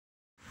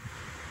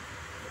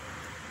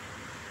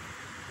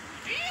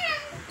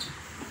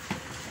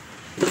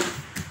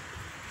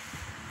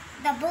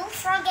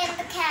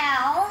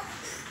cow.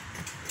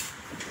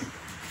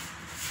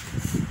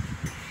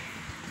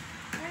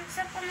 Once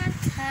upon a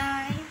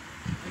time,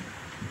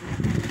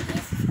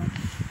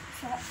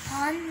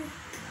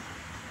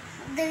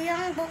 the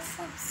young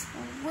bullfrogs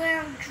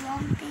were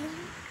jumping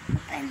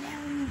up and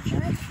down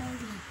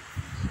joyfully.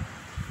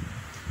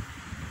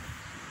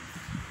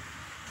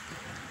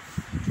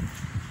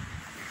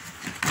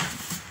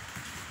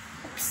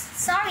 Oops,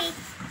 sorry.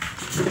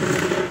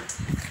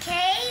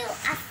 Okay,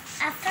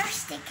 a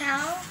thirsty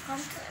cow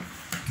comes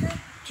to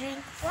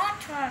drink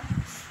water.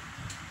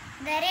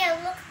 Daddy,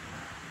 look.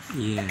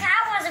 Yeah. The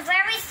cow was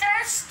very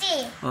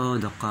thirsty. Oh,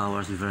 the cow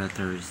was very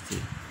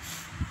thirsty.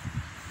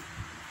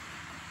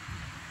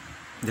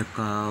 The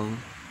cow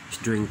is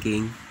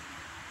drinking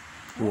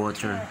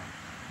water.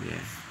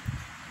 Yeah.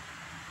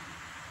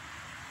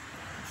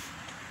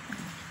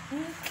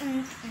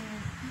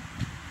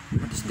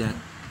 What is that?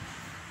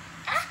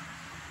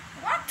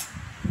 What?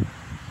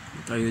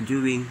 What are you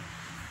doing?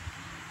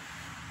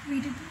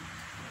 Read it.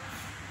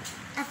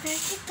 A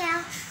thirsty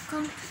cow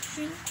comes to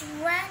drink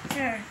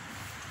water.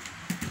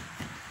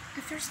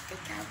 A thirsty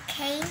cow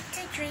came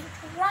to drink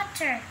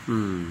water.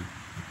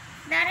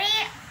 Daddy,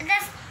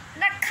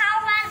 the cow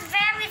was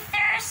very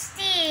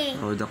thirsty.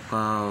 Oh, the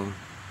cow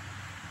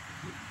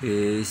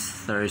is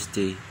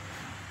thirsty.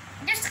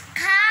 There's a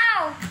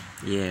cow.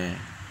 Yeah,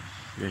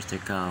 there's the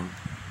cow.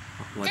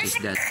 What There's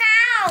is that? a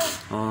cow.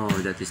 Oh,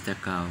 that is the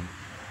cow.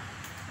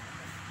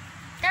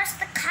 There's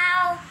the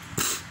cow.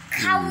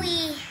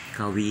 Cowie.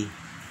 Cowie.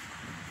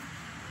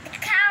 The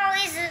cow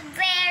is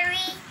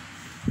very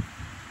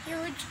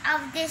huge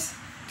of this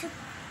to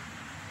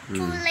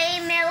lay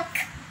milk.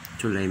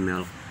 To lay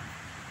milk.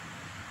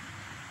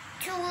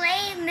 To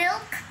lay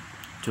milk.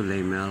 To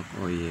lay milk.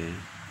 Oh yeah.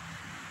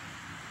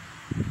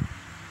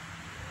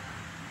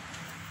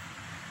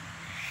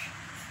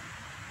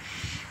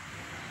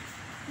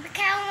 The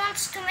cow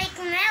wants to make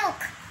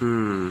milk.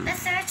 The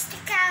thirsty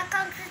cow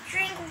comes to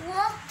drink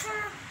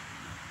water.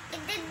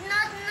 It did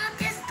not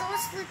notice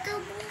those little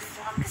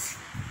bullfrogs.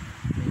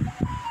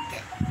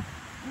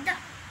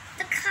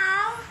 The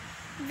cow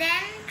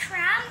then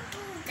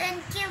trampled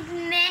and killed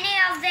many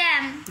of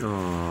them.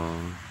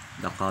 Oh,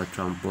 the cow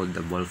trampled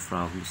the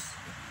bullfrogs.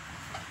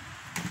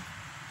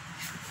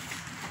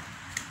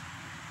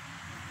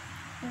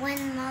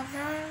 When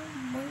Mother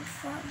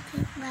Bullfrog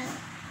came back,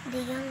 the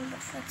young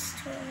bullfrogs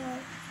told her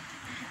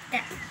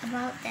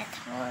about that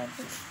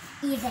horrible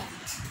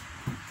event.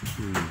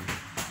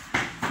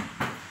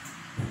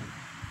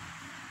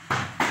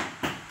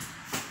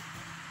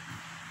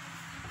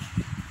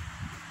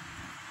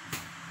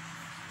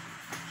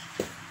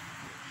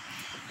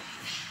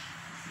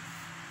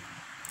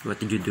 What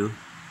did you do?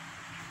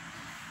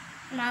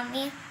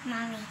 Mommy,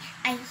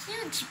 a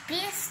huge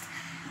beast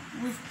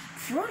with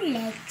 4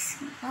 legs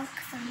walked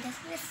from the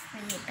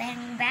swiftly.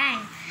 Bang,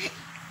 bang.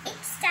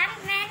 It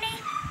stabbed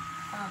many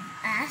of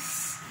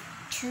us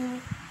to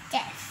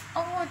death.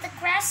 Oh, the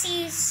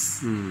grassies.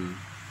 The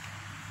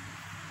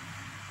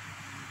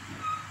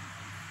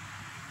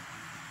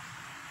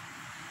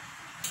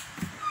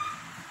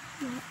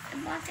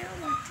mother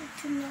wanted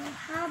to know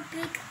how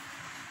big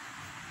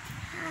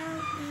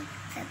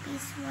the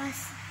beast was.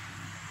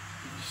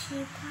 She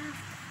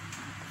puffed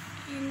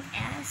and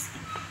asked,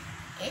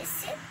 "Is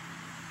it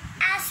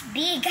as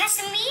big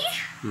as me?"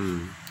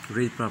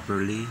 Read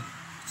properly.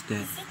 What's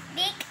that? Is it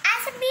big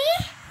as me?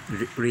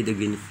 Read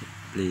again,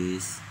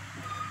 please.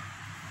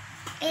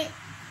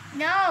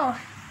 No.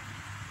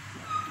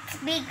 It's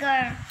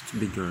bigger. It's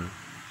bigger.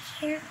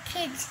 Her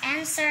kids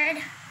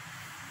answered,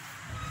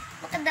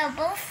 "Look at the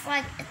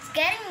bullfrog. It's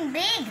getting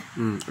big."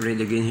 Read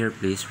again here,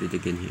 please. Read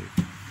again here.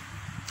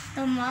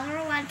 The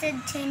mother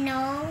wanted to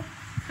know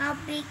how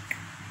big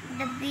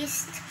the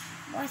beast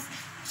was.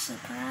 She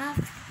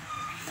puffed.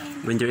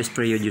 When there is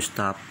period, you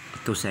stop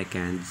 2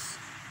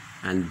 seconds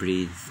and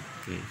breathe.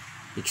 Okay.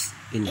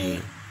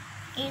 Inhale.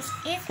 Is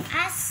it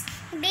as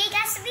big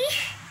as me?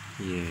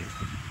 Yeah.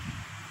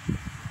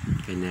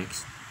 Okay,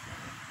 next.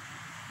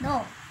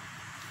 No,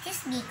 it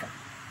is bigger.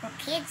 Her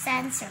kids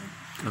answered.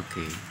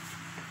 Okay.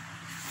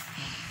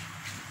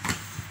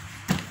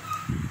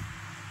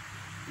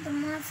 The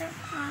mother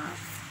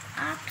puffed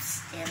up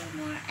still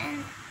more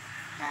and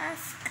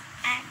asked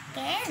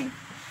again,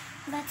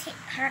 but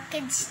her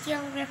kids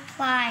still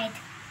replied,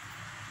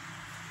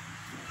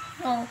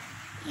 "No,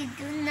 you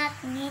do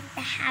not need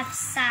to have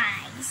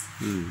size."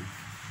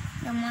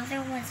 The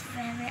mother was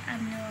very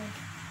annoyed.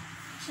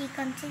 She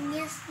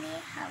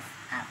continuously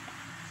huffed up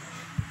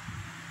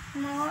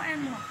more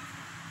and more,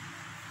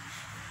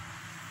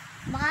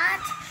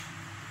 but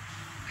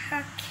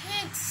her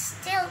kids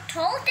still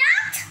told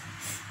that.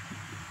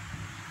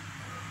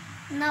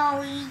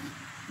 No, you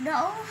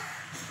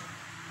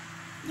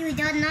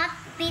do not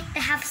need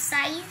to have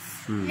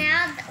size.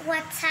 Now,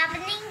 what's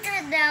happening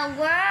to the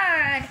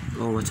world?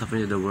 Oh, what's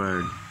happening to the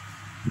world?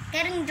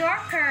 Getting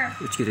darker.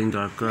 It's getting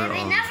darker. Maybe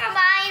Oh. never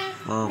mind.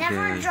 Okay.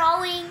 Never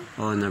drawing.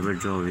 Oh, never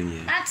drawing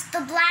yet. That's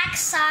the black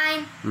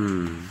sign.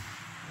 Hmm.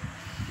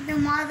 The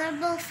mother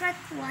bullfrog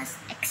was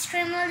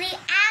extremely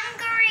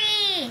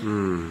angry. body.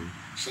 Hmm.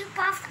 She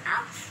puffed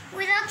up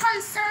without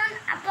concern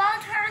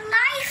about her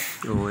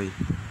life. Oy.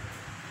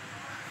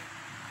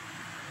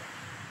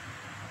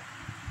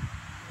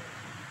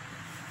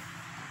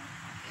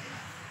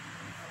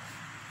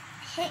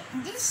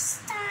 This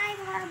time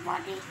her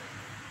body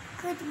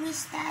could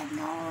withstand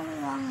no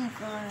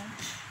longer.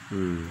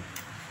 Hmm.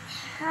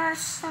 Her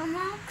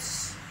stomach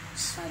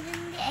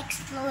suddenly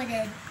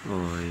exploded.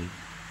 Oy.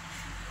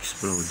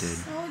 Exploded.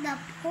 So the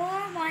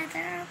poor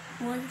mother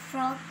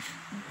bullfrog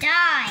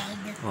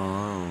died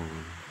Oh.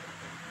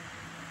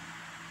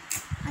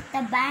 at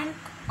the bank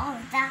of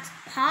that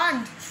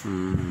pond.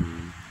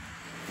 Hmm.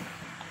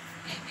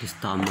 The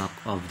stomach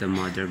of the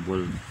mother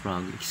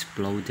bullfrog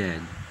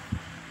exploded.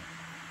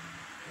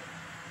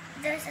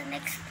 There's an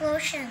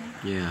explosion.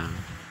 Yeah.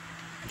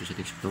 There's an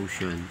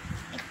explosion.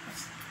 It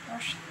was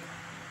explosion.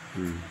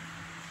 Hmm.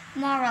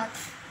 Moral: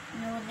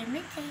 no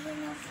limitation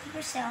of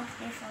yourself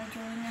before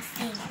doing a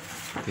thing.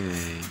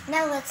 Okay.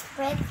 Now let's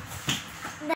break